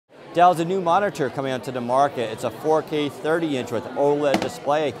Dell has a new monitor coming onto the market. It's a 4K 30-inch with OLED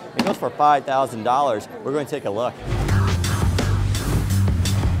display. It goes for $5,000. We're going to take a look.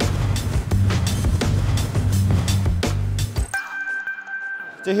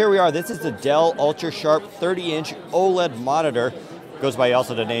 So here we are. This is the Dell UltraSharp 30-inch OLED monitor. Goes by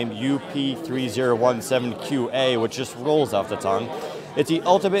also the name UP3017QA, which just rolls off the tongue. It's the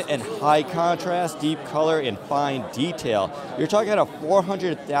ultimate in high contrast, deep color, and fine detail. You're talking about a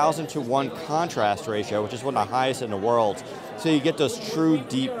 400,000 to 1 contrast ratio, which is one of the highest in the world. So you get those true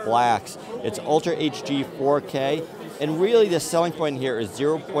deep blacks. It's Ultra HD 4K, and really the selling point here is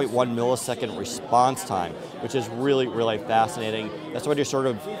 0.1 millisecond response time, which is really, really fascinating. That's why you're sort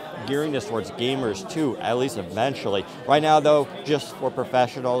of gearing this towards gamers too, at least eventually. Right now though, just for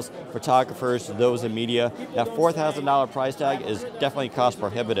professionals, photographers, those in media, that $4,000 price tag is definitely cost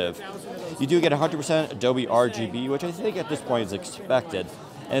prohibitive. You do get 100% Adobe RGB, which I think at this point is expected.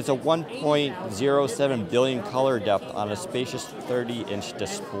 And it's a 1.07 billion color depth on a spacious 30-inch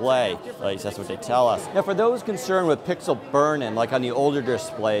display. At least that's what they tell us. Now for those concerned with pixel burn-in, like on the older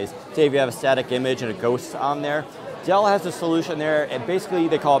displays, say if you have a static image and a ghost on there, Dell has a solution there, and basically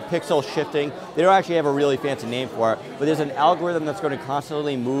they call it pixel shifting. They don't actually have a really fancy name for it, but there's an algorithm that's going to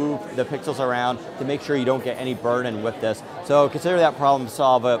constantly move the pixels around to make sure you don't get any burn-in with this. So consider that problem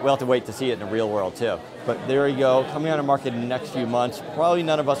solved, but we'll have to wait to see it in the real world too. But there you go, coming on the market in the next few months. Probably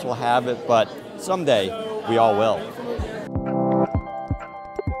none of us will have it, but someday we all will.